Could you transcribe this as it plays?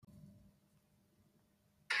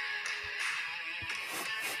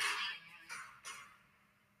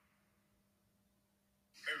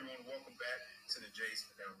the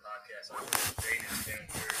Jason Down podcast. I'm David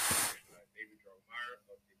David Droegemeier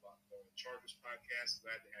of the Locked On Chargers podcast.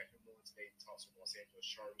 Glad to have him on today to talk some Los Angeles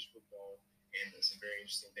Chargers football and some very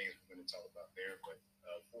interesting things we're going to talk about there. But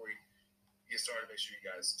before we get started, make sure you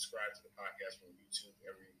guys subscribe to the podcast from YouTube,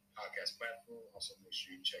 every podcast platform. Also, make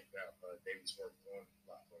sure you check out David's work on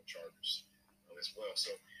Locked On Chargers as well.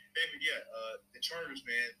 So, David, the Chargers,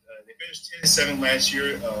 man, they finished 10-7 last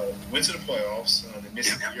year, went to the playoffs. They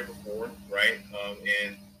missed it the year before, right?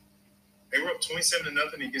 And they were up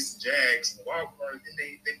 27-0 against the Jags in the wild card, and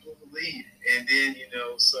then they blew the lead. And then,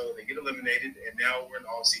 so they get eliminated, and now we're in the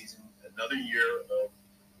offseason, another year of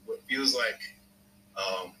what feels like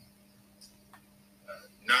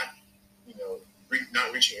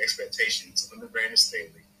not reaching expectations under Brandon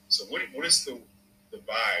Staley. So what is the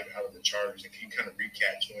vibe out of the Chargers? And can you kind of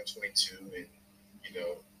recap 2022 and,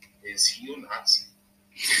 is he or not?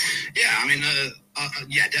 Yeah, I mean,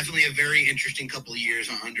 definitely a very interesting couple of years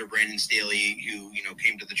under Brandon Staley, who,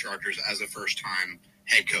 came to the Chargers as a first-time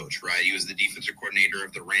head coach, right? He was the defensive coordinator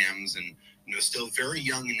of the Rams and, still very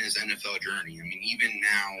young in his NFL journey. I mean, even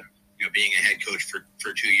now, being a head coach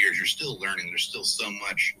for 2 years, you're still learning. There's still so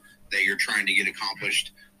much that you're trying to get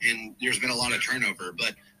accomplished, and there's been a lot of turnover.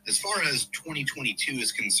 But as far as 2022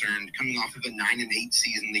 is concerned, coming off of a 9-8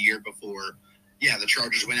 season the year before, the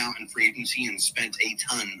Chargers went out in free agency and spent a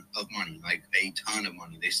ton of money, like a ton of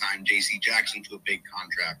money. They signed J.C. Jackson to a big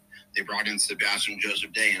contract. They brought in Sebastian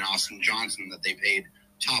Joseph Day and Austin Johnson that they paid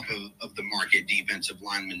top of the market defensive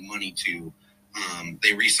lineman money to.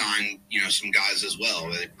 They re-signed, some guys as well.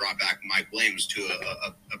 They brought back Mike Williams to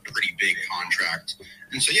a pretty big contract.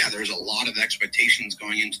 And so, there's a lot of expectations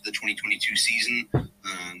going into the 2022 season.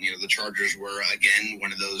 The Chargers were, again,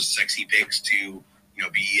 one of those sexy picks to,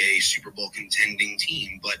 be a Super Bowl contending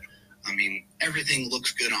team. But, I mean, everything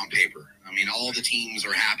looks good on paper. I mean, all the teams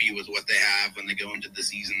are happy with what they have when they go into the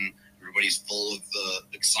season. Everybody's full of the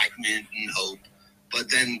excitement and hope. But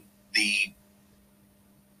then the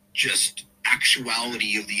just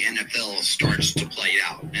actuality of the NFL starts to play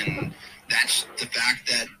out. And that's the fact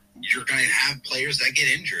that you're going to have players that get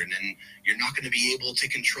injured and you're not going to be able to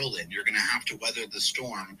control it. You're going to have to weather the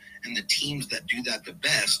storm. And the teams that do that the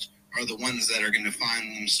best are the ones that are going to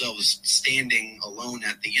find themselves standing alone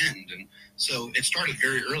at the end. And so it started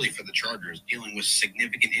very early for the Chargers, dealing with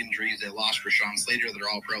significant injuries. They lost Rashawn Slater, their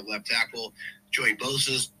all-pro left tackle. Joey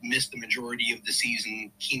Bosa's missed the majority of the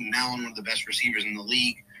season. Keenan Allen, one of the best receivers in the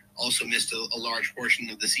league, also missed a large portion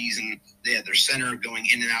of the season. They had their center going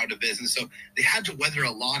in and out of business. So they had to weather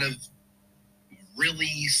a lot of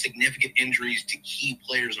really significant injuries to key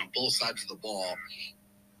players on both sides of the ball.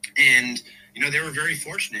 And, they were very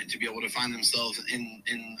fortunate to be able to find themselves in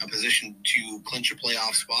a position to clinch a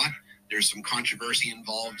playoff spot. There's some controversy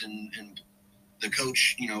involved in the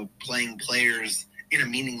coach, playing players in a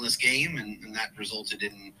meaningless game, and that resulted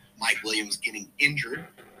in Mike Williams getting injured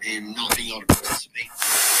and not being able to participate in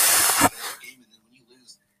that game. And then when you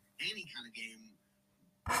lose any kind of game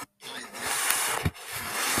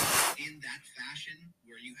in that fashion,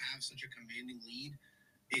 where you have such a commanding lead,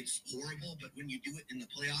 it's horrible. But when you do it in the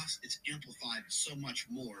playoffs, it's amplified so much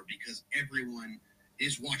more because everyone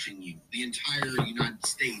is watching you. The entire United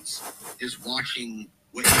States is watching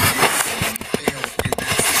what you do. When you fail in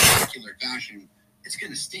that particular fashion, it's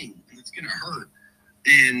going to sting and it's going to hurt.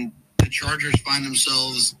 And the Chargers find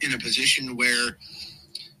themselves in a position where,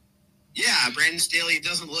 Brandon Staley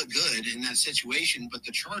doesn't look good in that situation, but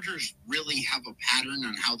the Chargers really have a pattern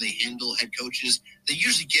on how they handle head coaches. They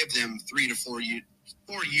usually give them 3 to 4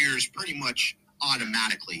 years pretty much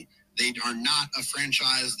automatically. They are not a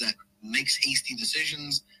franchise that makes hasty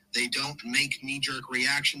decisions. They don't make knee-jerk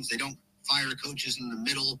reactions. They don't fire coaches in the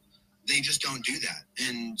middle. They just don't do that.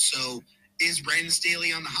 And so is Brandon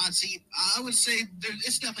Staley on the hot seat? I would say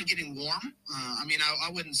it's definitely getting warm. I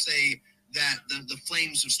wouldn't say that the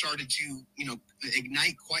flames have started to,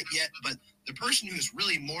 ignite quite yet, but the person who's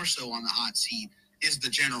really more so on the hot seat is the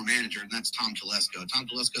general manager, and that's Tom Telesco. Tom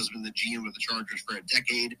Telesco has been the GM of the Chargers for a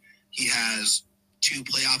decade. He has 2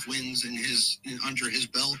 playoff wins under his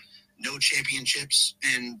belt, no championships,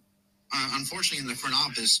 and unfortunately in the front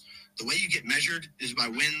office, the way you get measured is by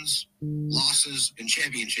wins, losses, and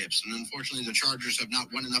championships. And unfortunately, the Chargers have not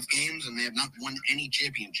won enough games, and they have not won any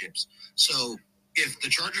championships. So if the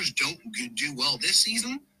Chargers don't do well this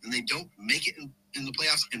season, and they don't make it in the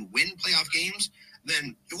playoffs and win playoff games,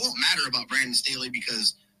 then it won't matter about Brandon Staley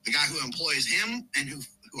because the guy who employs him and who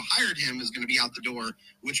hired him is going to be out the door,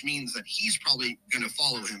 which means that he's probably going to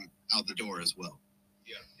follow him out the door as well.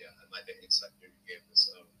 Yeah. I like that insight you gave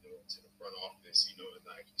us to the front office, and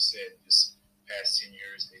like you said, just past 10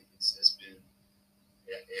 years, it's been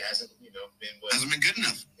it hasn't, been hasn't been good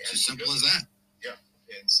enough. It's as simple as that. Yeah.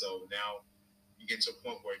 And so now you get to a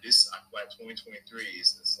point where I feel like 2023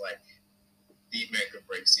 is like the make or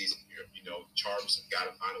break season here. Chargers have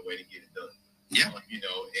got to find a way to get it done. Yeah.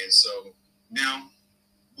 And so now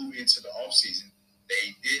moving into the offseason,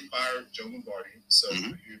 they did fire Joe Lombardi. So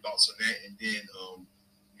your thoughts on that, and then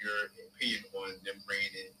your opinion on them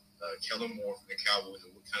bringing in Kellen Moore from the Cowboys,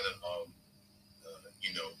 and what kind of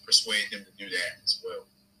persuade them to do that as well.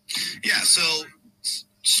 Yeah, so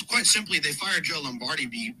quite simply, they fired Joe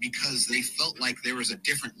Lombardi because they felt like there was a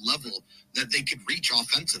different level that they could reach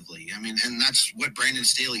offensively. I mean, and that's what Brandon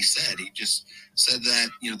Staley said. He just said that,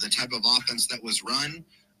 the type of offense that was run,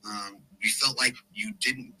 we felt like you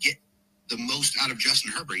didn't get the most out of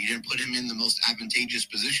Justin Herbert. You didn't put him in the most advantageous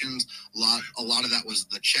positions. A lot of that was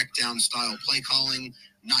the check down style play calling,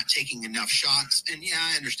 not taking enough shots. And yeah,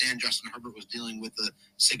 I understand Justin Herbert was dealing with a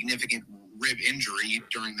significant rib injury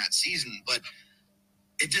during that season, but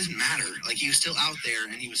it doesn't matter. Like, he was still out there,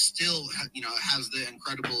 and he was still, has the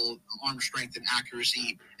incredible arm strength and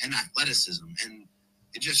accuracy and athleticism. And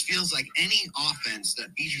it just feels like any offense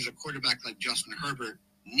that features a quarterback like Justin Herbert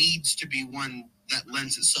needs to be one that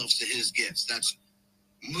lends itself to his gifts. That's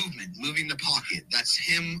movement, moving the pocket. That's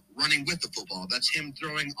him running with the football. That's him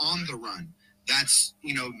throwing on the run. That's,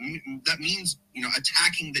 that means,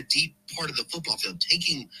 attacking the deep part of the football field,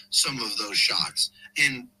 taking some of those shots.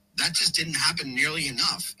 And that just didn't happen nearly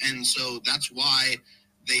enough. And so that's why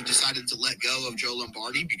they decided to let go of Joe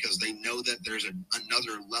Lombardi, because they know that there's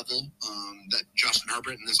another level that Justin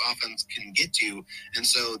Herbert and this offense can get to. And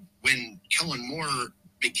so when Kellen Moore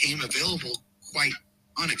became available quite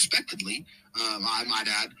unexpectedly, I might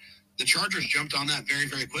add, the Chargers jumped on that very,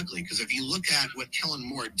 very quickly. Because if you look at what Kellen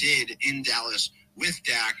Moore did in Dallas with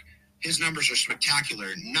Dak, his numbers are spectacular.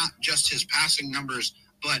 Not just his passing numbers,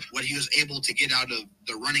 but what he was able to get out of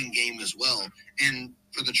the running game as well. And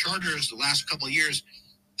for the Chargers, the last couple of years,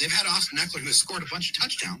 they've had Austin Eckler, who has scored a bunch of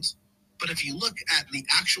touchdowns. But if you look at the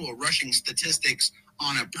actual rushing statistics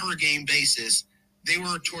on a per-game basis, they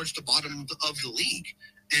were towards the bottom of the league.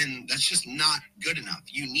 And that's just not good enough.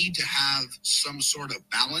 You need to have some sort of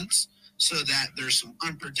balance so that there's some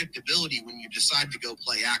unpredictability when you decide to go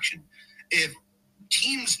play action. If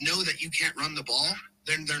teams know that you can't run the ball,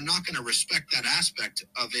 then they're not going to respect that aspect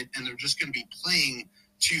of it, and they're just going to be playing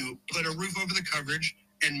to put a roof over the coverage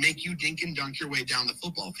and make you dink and dunk your way down the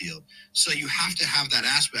football field. So you have to have that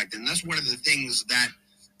aspect, and that's one of the things that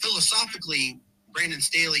philosophically Brandon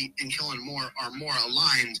Staley and Kellen Moore are more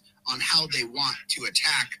aligned on how they want to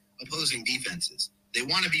attack opposing defenses. They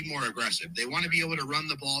want to be more aggressive. They want to be able to run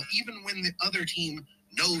the ball even when the other team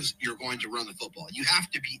knows you're going to run the football. You have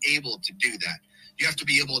to be able to do that. You have to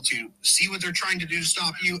be able to see what they're trying to do to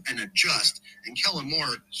stop you and adjust. And Kellen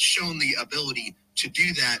Moore shown the ability to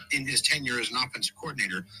do that in his tenure as an offensive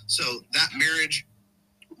coordinator. So that marriage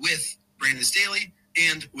with Brandon Staley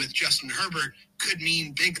and with Justin Herbert could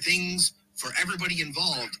mean big things for everybody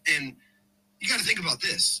involved. And you got to think about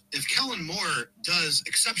this. If Kellen Moore does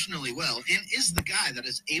exceptionally well and is the guy that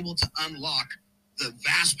is able to unlock the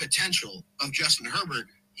vast potential of Justin Herbert,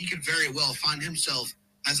 he could very well find himself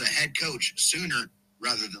as a head coach sooner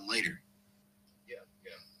rather than later. Yeah.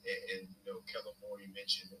 And Kellen Moore, you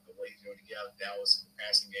mentioned the way he's going to get out of Dallas in the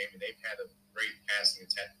passing game, and they've had a great passing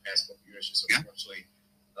attack the past couple of years. Just unfortunately,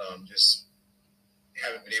 just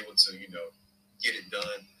haven't been able to, get it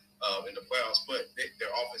done in the playoffs. But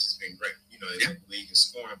their offense has been great. They led the league in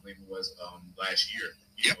scoring, I believe it was last year.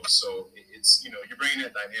 So it's you're bringing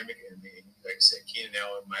that dynamic, and like I said, Keenan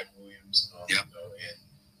Allen, Mike Williams,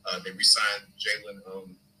 and they re-signed Jalen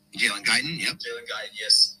Guyton, Jalen Guyton,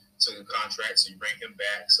 yes, to the contract, so you bring him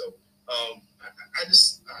back. So I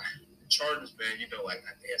just the Chargers, man,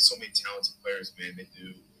 they have so many talented players, man. They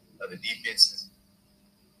do. The defense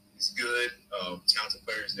is good. Talented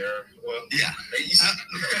players there. Well,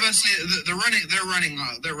 their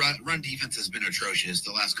run defense has been atrocious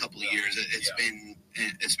the last couple of years.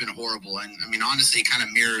 It's been horrible, and I mean, honestly, it kind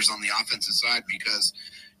of mirrors on the offensive side because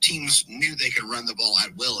teams knew they could run the ball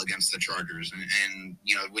at will against the Chargers, and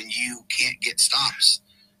when you can't get stops,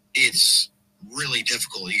 it's really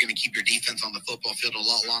difficult. You're going to keep your defense on the football field a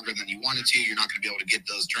lot longer than you wanted to. You're not going to be able to get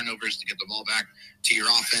those turnovers to get the ball back to your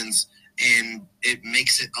offense. And it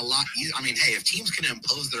makes it a lot easier. I mean, hey, if teams can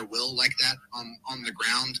impose their will like that on the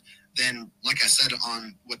ground, then, like I said,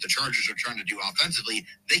 on what the Chargers are trying to do offensively,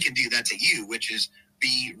 they can do that to you, which is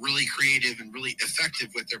be really creative and really effective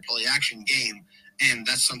with their play action game. And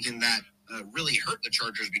that's something that really hurt the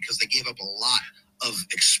Chargers because they gave up a lot of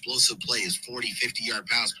explosive plays, 40, 50-yard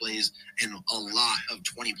pass plays, and a lot of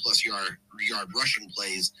 20-plus yard rushing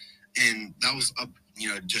plays. And that was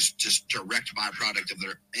just direct byproduct of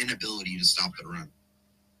their inability to stop the run.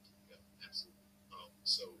 Yeah, absolutely.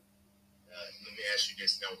 Let me ask you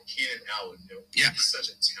this now: with Keenan Allen, Yeah. he's such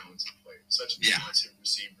a talented player, such a talented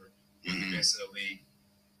receiver, the best in the league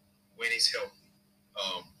when he's healthy.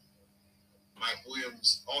 Mike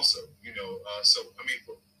Williams also, so I mean,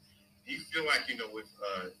 do you feel like with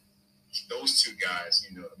those two guys,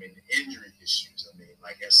 the injury issues? I mean,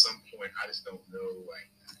 like at some point, I just don't know, like.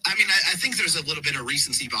 I mean, I think there's a little bit of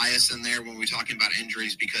recency bias in there when we're talking about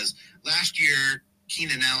injuries, because last year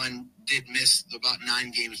Keenan Allen did miss about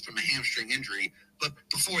 9 games from a hamstring injury, but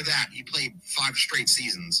before that he played 5 straight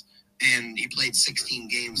seasons, and he played 16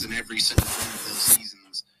 games in every single one of those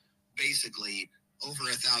seasons, basically over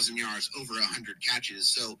 1,000 yards, over 100 catches.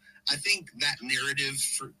 So I think that narrative,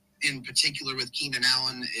 in particular with Keenan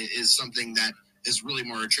Allen, is something that is really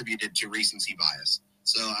more attributed to recency bias.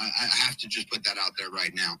 So I have to just put that out there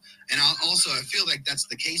right now. And I feel like that's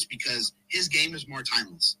the case because his game is more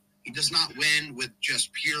timeless. He does not win with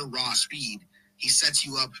just pure raw speed. He sets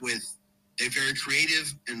you up with a very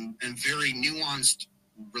creative and very nuanced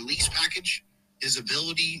release package, his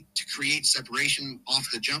ability to create separation off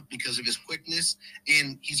the jump because of his quickness,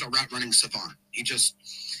 and he's a route running savant.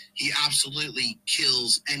 He absolutely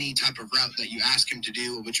kills any type of route that you ask him to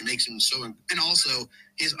do, which makes him so. And also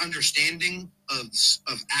his understanding of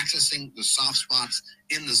accessing the soft spots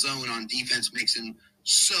in the zone on defense makes him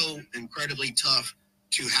so incredibly tough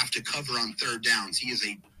to have to cover on third downs. He is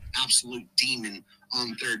a absolute demon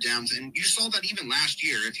on third downs, and you saw that even last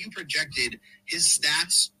year. If you projected his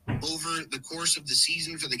stats over the course of the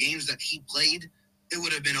season for the games that he played, it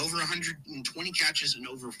would have been over 120 catches and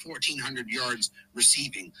over 1,400 yards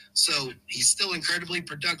receiving. So he's still incredibly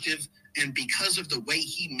productive, and because of the way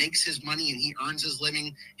he makes his money and he earns his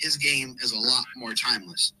living, his game is a lot more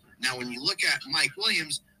timeless. Now, when you look at Mike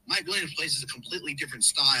Williams plays a completely different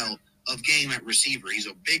style of game at receiver. He's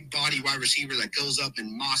a big body wide receiver that goes up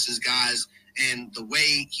and mosses guys, and the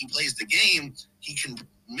way he plays the game, he can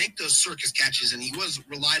make those circus catches, and he was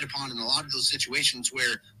relied upon in a lot of those situations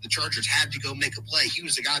where the Chargers had to go make a play. He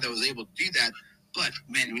was the guy that was able to do that. But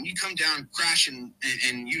man, when you come down crashing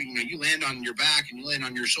and you land on your back and you land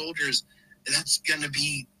on your shoulders, that's going to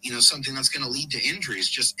be something that's going to lead to injuries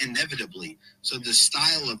just inevitably. So the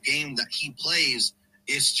style of game that he plays,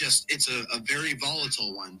 it's a very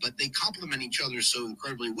volatile one, but they complement each other so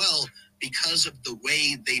incredibly well because of the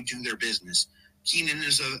way they do their business. Keenan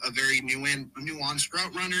is a very nuanced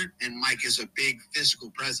route runner, and Mike is a big physical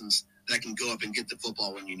presence that can go up and get the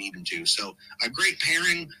football when you need him to. So a great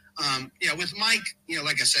pairing. With Mike,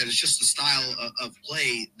 like I said, it's just the style of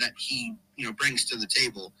play that he, brings to the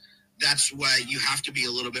table. That's why you have to be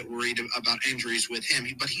a little bit worried about injuries with him.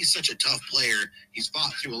 But he's such a tough player. He's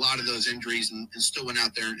fought through a lot of those injuries and still went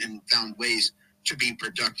out there and found ways to be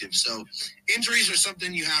productive. So injuries are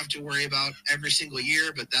something you have to worry about every single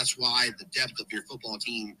year, but that's why the depth of your football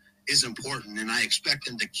team is important. And I expect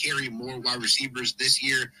them to carry more wide receivers this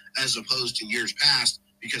year as opposed to years past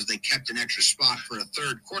because they kept an extra spot for a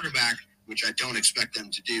third quarterback, which I don't expect them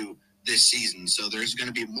to do this season. So there's going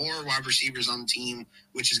to be more wide receivers on the team,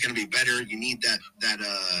 which is going to be better. You need that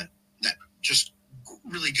just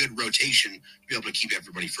really good rotation to be able to keep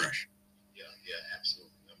everybody fresh. Yeah,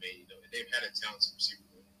 absolutely. I mean, they've had a talented receiver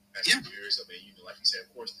for the past few years. I mean, like you said,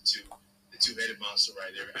 of course, the two-headed monster right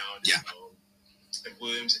there, Allen and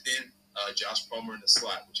Williams, and then Josh Palmer in the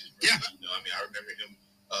slot, which is really, I remember him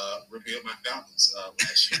ripping up my Falcons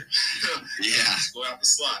last year. Just go out the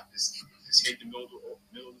slot, just hit the middle of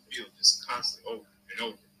the field, just constantly over and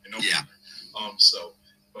over and over.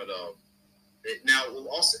 Now with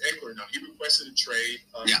Austin Eckler, he requested a trade,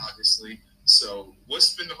 obviously. So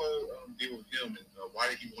what's been the whole deal with him, and why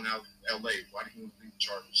did he want out of LA? Why did he want to leave the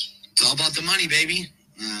Chargers? It's all about the money, baby.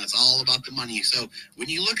 It's all about the money. So when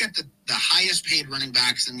you look at the highest paid running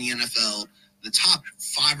backs in the NFL, the top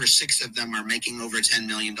 5 or 6 of them are making over $10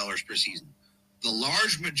 million per season. The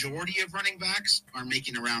large majority of running backs are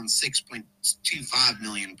making around $6.25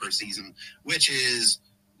 million per season, which is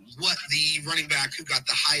what the running back who got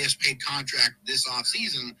the highest paid contract this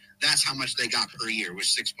offseason, that's how much they got per year,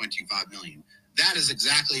 was $6.25 million. That is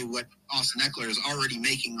exactly what Austin Eckler is already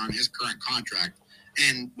making on his current contract.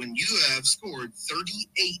 And when you have scored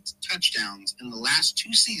 38 touchdowns in the last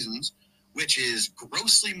 2 seasons, which is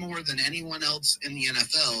grossly more than anyone else in the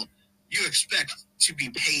NFL, you expect to be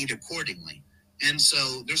paid accordingly. And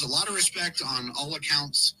so there's a lot of respect on all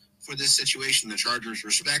accounts for this situation. The Chargers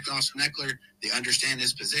respect Austin Eckler. They understand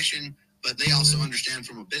his position, but they also understand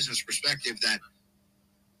from a business perspective that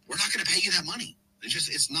we're not going to pay you that money.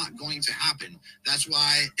 It's not going to happen. That's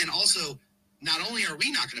why, and also not only are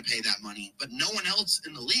we not going to pay that money, but no one else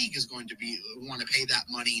in the league is going to want to pay that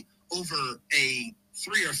money over a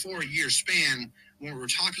 3 or 4 year span when we're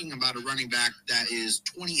talking about a running back that is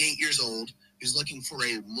 28 years old, who's looking for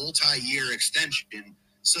a multi-year extension.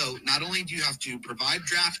 So not only do you have to provide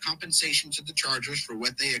draft compensation to the Chargers for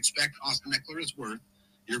what they expect Austin Eckler is worth,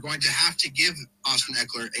 you're going to have to give Austin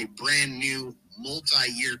Eckler a brand new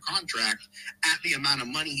multi-year contract at the amount of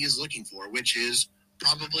money he's looking for, which is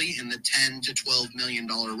probably in the $10 to $12 million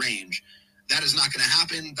range. That is not going to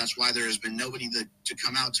happen. That's why there has been nobody to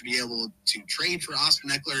come out to be able to trade for Austin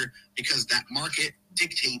Eckler, because that market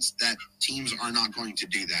dictates that teams are not going to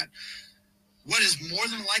do that. What is more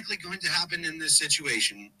than likely going to happen in this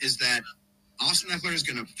situation is that Austin Eckler is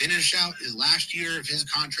going to finish out his last year of his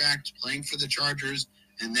contract playing for the Chargers,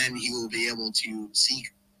 and then he will be able to seek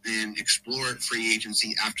and explore free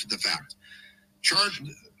agency after the fact.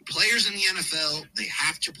 Players in the NFL, they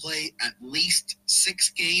have to play at least 6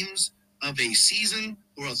 games of a season,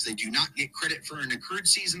 or else they do not get credit for an accrued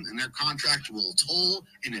season, and their contract will toll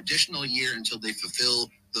an additional year until they fulfill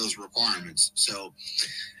those requirements. So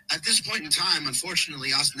at this point in time,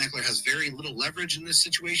 unfortunately, Austin Eckler has very little leverage in this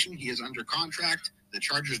situation. He is under contract. The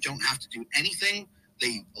Chargers don't have to do anything.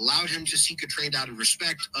 They allowed him to seek a trade out of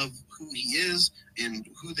respect of who he is and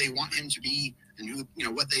who they want him to be, and who,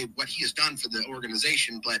 what he has done for the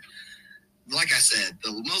organization. But like I said,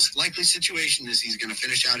 the most likely situation is he's going to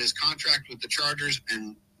finish out his contract with the Chargers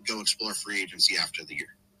and go explore free agency after the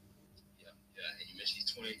year. Yeah. And you mentioned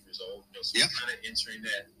he's 28 years old. So he's kind of entering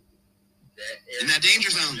that area in that danger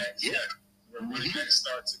zone. Where running backs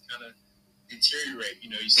start to kind of deteriorate.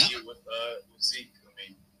 You see it with Zeke. I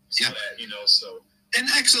mean, you saw that. So. And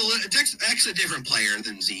Eck's a different player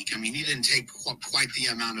than Zeke. I mean, he didn't take quite the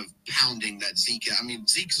amount of pounding that Zeke. I mean,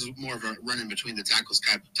 Zeke's more of a running between the tackles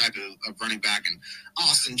type of running back, and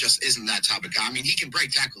Austin just isn't that type of guy. I mean, he can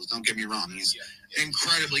break tackles. Don't get me wrong. He's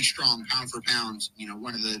incredibly strong, pound for pound.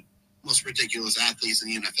 One of the most ridiculous athletes in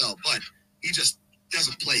the NFL, but he just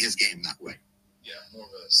doesn't play his game that way. Yeah, more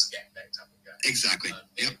of a scat back type of guy. Exactly.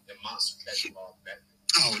 The monster catching ball back.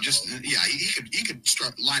 Oh, he could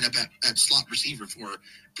start line up at slot receiver for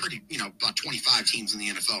about 25 teams in the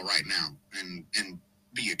NFL right now, and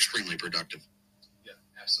be extremely productive. Yeah,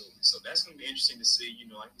 absolutely. So that's going to be interesting to see.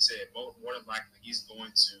 Like you said, more than likely he's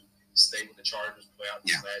going to stay with the Chargers, play out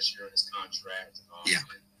this last year in his contract. And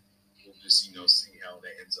we'll just see how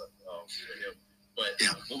that ends up for him. But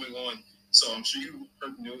moving on. So I'm sure you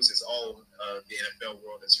heard the news. It's all the NFL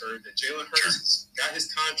world has heard that Jalen Hurts got his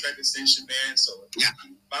contract extension, man. So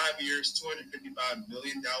 5 years, $255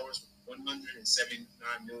 million,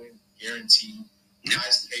 $179 million guaranteed.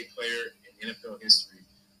 Highest paid player in NFL history.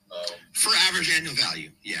 For average annual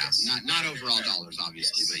value, not overall dollars,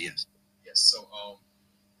 obviously, but yes. Yes. So,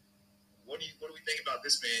 what do we think about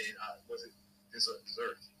this man? Was it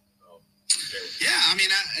deserved? I mean,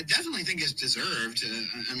 I definitely think it's deserved.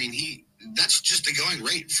 I mean, that's just the going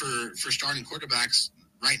rate for starting quarterbacks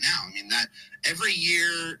right now. I mean, that every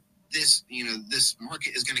year this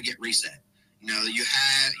market is going to get reset. You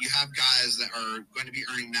have guys that are going to be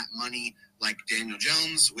earning that money, like Daniel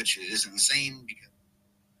Jones, which is insane because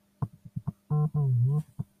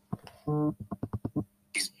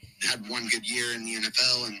he's had one good year in the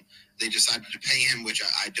NFL and they decided to pay him, which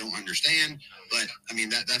I don't understand. But, I mean,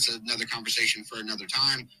 that's another conversation for another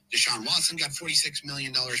time. Deshaun Watson got $46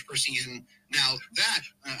 million per season. Now, that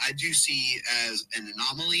I do see as an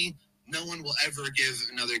anomaly. No one will ever give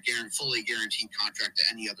another fully guaranteed contract to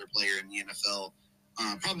any other player in the NFL,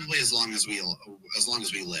 probably as long as we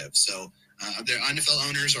live. So the NFL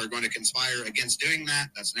owners are going to conspire against doing that.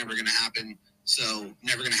 That's never going to happen. So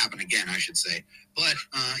never going to happen again, I should say. But,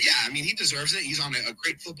 I mean, he deserves it. He's on a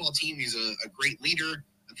great football team. He's a great leader.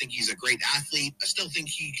 I think he's a great athlete. I still think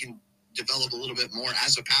he can develop a little bit more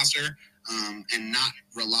as a passer and not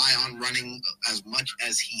rely on running as much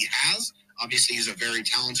as he has. Obviously, he's a very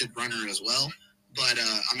talented runner as well. But,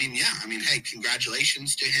 hey,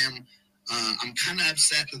 congratulations to him. I'm kind of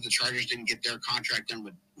upset that the Chargers didn't get their contract done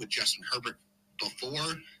with Justin Herbert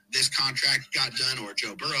before this contract got done or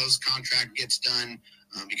Joe Burrow's contract gets done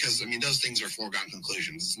because, I mean, those things are foregone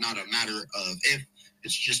conclusions. It's not a matter of if,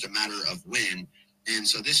 it's just a matter of when. And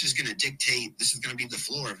so this is going to be the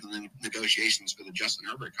floor of the negotiations for the Justin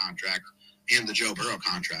Herbert contract and the Joe Burrow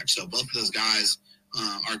contract. So both of those guys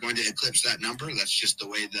are going to eclipse that number. That's just the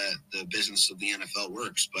way that the business of the NFL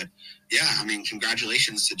works. But, I mean,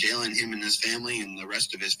 congratulations to Jalen, him and his family, and the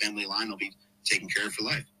rest of his family line will be taken care of for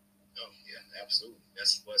life. Oh, yeah, absolutely.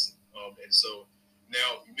 That's a blessing. And so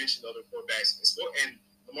now you mentioned other quarterbacks and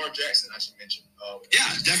Lamar Jackson, I should mention.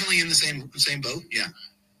 Definitely in the same boat. Yeah.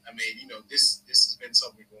 I mean, this has been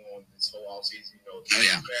something going on this whole offseason.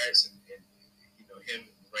 Backs and him and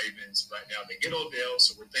the Ravens right now. They get Odell,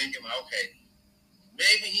 so we're thinking like, okay,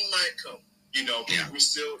 maybe he might come. We're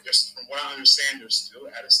still, just from what I understand, they're still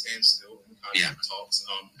at a standstill in contract talks.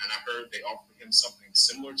 And I heard they offered him something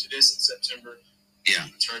similar to this in September. Yeah,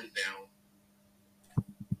 he turned it down.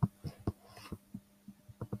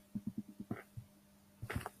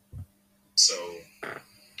 So,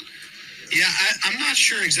 yeah, I'm not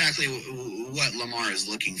sure exactly what Lamar is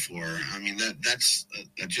looking for. I mean, that's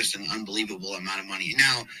just an unbelievable amount of money.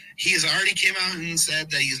 Now, he has already came out and said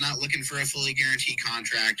that he's not looking for a fully guaranteed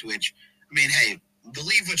contract, which, I mean, hey,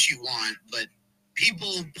 believe what you want, but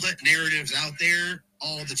people put narratives out there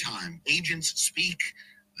all the time. Agents speak,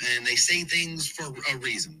 and they say things for a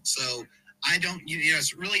reason. So I don't,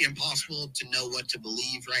 it's really impossible to know what to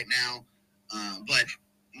believe right now. But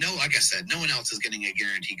no, like I said, no one else is getting a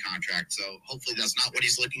guaranteed contract. So hopefully that's not what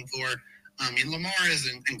he's looking for. I mean, Lamar is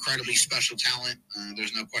an incredibly special talent.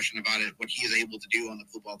 There's no question about it. What he is able to do on the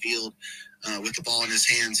football field with the ball in his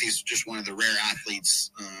hands, he's just one of the rare athletes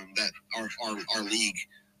that our league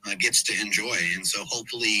gets to enjoy. And so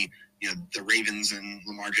hopefully, the Ravens and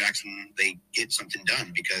Lamar Jackson, they get something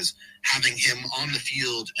done, because having him on the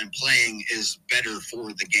field and playing is better for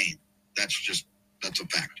the game. That's a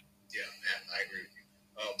fact. Yeah, I agree with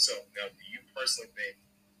you. So now, do you personally think?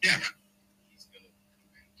 Yeah.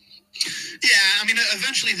 Yeah, I mean,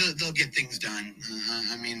 eventually they'll get things done.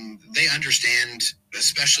 I mean, they understand,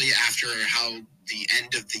 especially after how the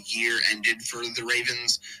end of the year ended for the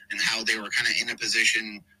Ravens and how they were kind of in a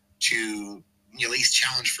position to at least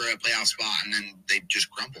challenge for a playoff spot, and then they just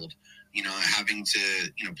crumbled, having to,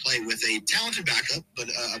 play with a talented backup, but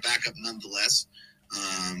a backup nonetheless,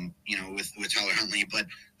 with Tyler Huntley. But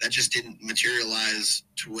that just didn't materialize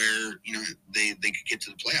to where, they could get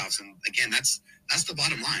to the playoffs. And again, that's the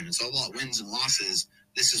bottom line. It's all about wins and losses.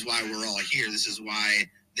 This is why we're all here. This is why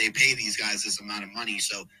they pay these guys this amount of money.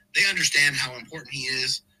 So they understand how important he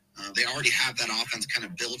is. They already have that offense kind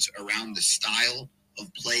of built around the style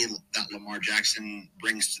of play that Lamar Jackson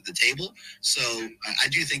brings to the table. So I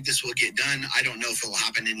do think this will get done. I don't know if it will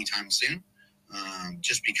happen anytime soon,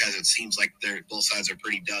 just because it seems like both sides are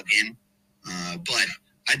pretty dug in. But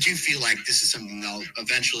I do feel like this is something they'll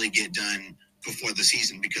eventually get done before the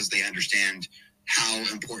season, because they understand how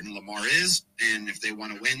important Lamar is, and if they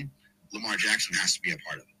want to win, Lamar Jackson has to be a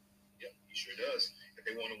part of it. Yeah, he sure does, if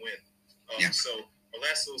they want to win. So our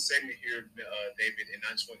last little segment here, David, and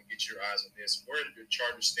I just want to get your eyes on this. Where do the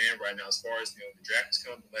Chargers stand right now as far as the draft is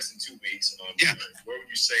coming in less than 2 weeks? Where would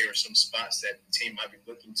you say are some spots that the team might be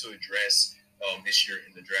looking to address this year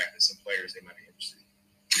in the draft, and some players they might be interested in?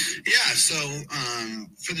 Yeah, so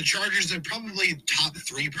for the Chargers, they're probably top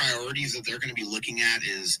 3 priorities that they're going to be looking at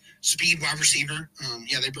is speed wide receiver.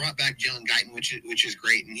 They brought back Jalen Guyton, which is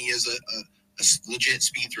great, and he is a legit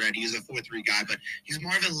speed threat. He's a 4.3 guy, but he's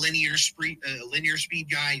more of a linear speed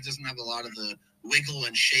guy. He doesn't have a lot of the wiggle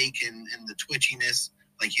and shake and the twitchiness.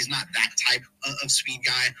 Like, he's not that type of speed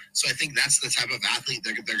guy. So I think that's the type of athlete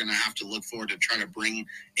they're going to have to look for to try to bring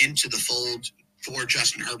into the fold for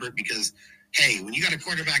Justin Herbert, because hey, when you got a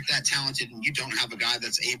quarterback that talented and you don't have a guy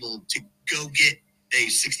that's able to go get a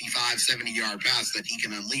 65, 70-yard pass that he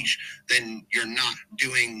can unleash, then you're not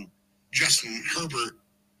doing Justin Herbert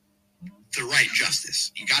the right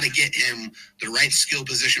justice. You got to get him the right skill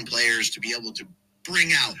position players to be able to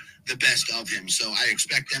bring out the best of him. So I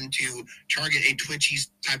expect them to target a twitchy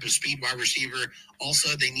type of speed wide receiver.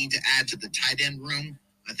 Also, they need to add to the tight end room.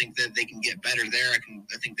 I think that they can get better there.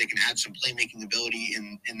 I think they can add some playmaking ability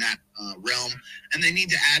in that realm. And they need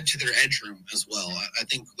to add to their edge room as well. I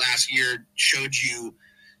think last year showed you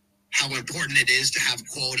how important it is to have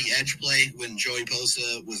quality edge play when Joey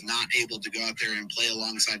Bosa was not able to go out there and play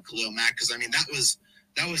alongside Khalil Mack. Because, I mean, that was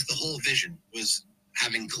the whole vision, was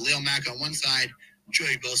having Khalil Mack on one side,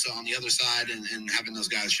 Joey Bosa on the other side, and having those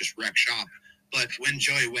guys just wreck shop. But when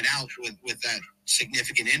Joey went out with that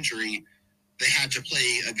significant injury, they had to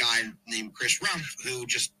play a guy named Chris Rumph, who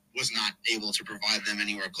just was not able to provide them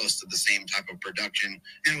anywhere close to the same type of production.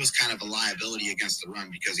 And it was kind of a liability against the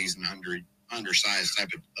run because he's an undersized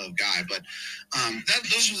type of guy. But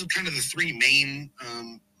those are kind of the 3 main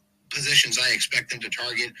positions I expect them to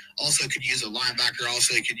target. Also could use a linebacker.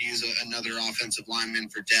 Also could use another offensive lineman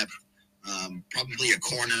for depth. Probably a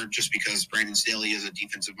corner, just because Brandon Staley is a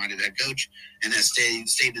defensive-minded head coach and has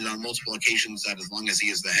stated on multiple occasions that as long as he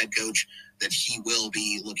is the head coach, that he will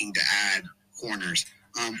be looking to add corners.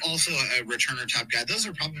 Also a returner type guy. Those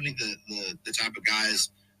are probably the type of guys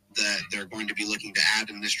that they're going to be looking to add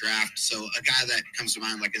in this draft. So a guy that comes to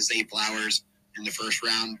mind, like a Zay Flowers in the first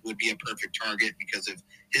round would be a perfect target because of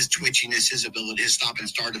his twitchiness, his ability, his stop and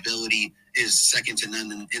start ability is second to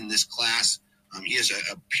none in this class. He is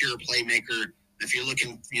a pure playmaker. If you're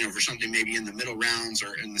looking, for something maybe in the middle rounds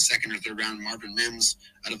or in the second or third round, Marvin Mims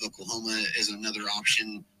out of Oklahoma is another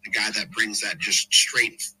option. A guy that brings that just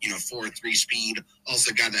straight, 4.3 speed. Also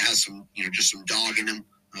a guy that has some, just some dog in him,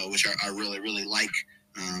 which I really, really like.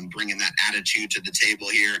 Bringing that attitude to the table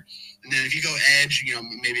here. And then if you go edge,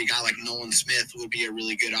 maybe a guy like Nolan Smith would be a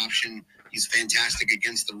really good option. He's fantastic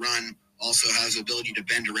against the run. Also has the ability to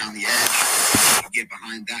bend around the edge, get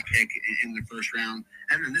behind that pick in the first round.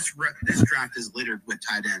 And then this draft is littered with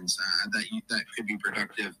tight ends that could be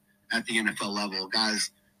productive at the NFL level.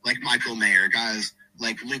 Guys like Michael Mayer, guys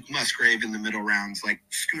like Luke Musgrave in the middle rounds, like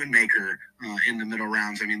Schoonmaker in the middle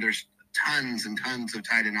rounds. I mean, there's tons and tons of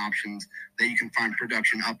tight end options that you can find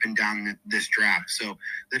production up and down this draft. So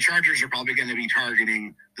the Chargers are probably going to be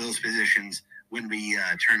targeting those positions when we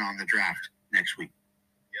turn on the draft next week.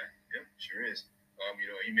 Yeah, sure is.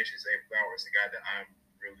 You mentioned Zay Flowers, the guy that I'm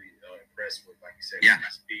really impressed with, like you said,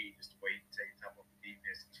 his speed, just the way he takes top of the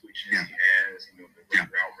defense, the twitches he has, the great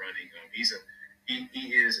route running. He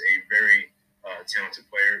is a very talented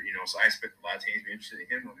player, so I expect a lot of teams to be interested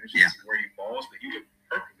in him. I'm interested to see where he falls, but he would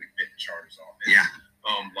perfectly fit the Chargers offense.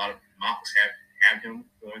 A lot of mocks have him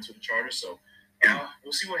going to the Chargers, so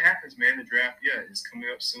we'll see what happens, man. The draft, is coming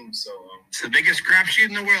up soon. So it's the biggest crapshoot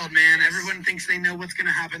in the world, man. Everyone thinks they know what's going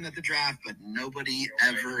to happen at the draft, but nobody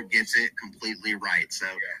ever gets it completely right. So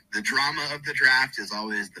the drama of the draft is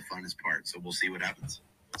always the funnest part. So we'll see what happens.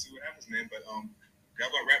 Man. But that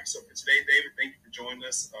about wraps up for today, David. Thank you for joining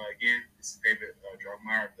us again. This is David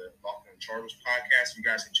Droegemeier of the Locked On Chargers podcast. You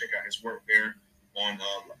guys can check out his work there on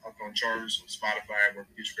Chargers, on Spotify, where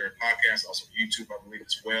you get your favorite podcast, also YouTube, I believe,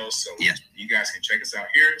 as well. So you guys can check us out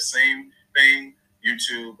here. Same thing,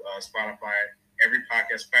 YouTube, Spotify, every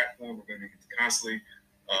podcast platform. We're going to be constantly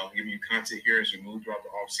giving you content here as we move throughout the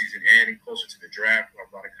offseason and closer to the draft. We'll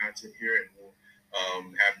have a lot of content here, and we'll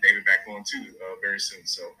have David back on too very soon.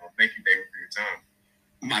 So thank you, David, for your time.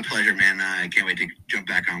 My pleasure, man. I can't wait to jump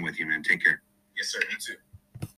back on with you, man. Take care. Yes, sir. You too.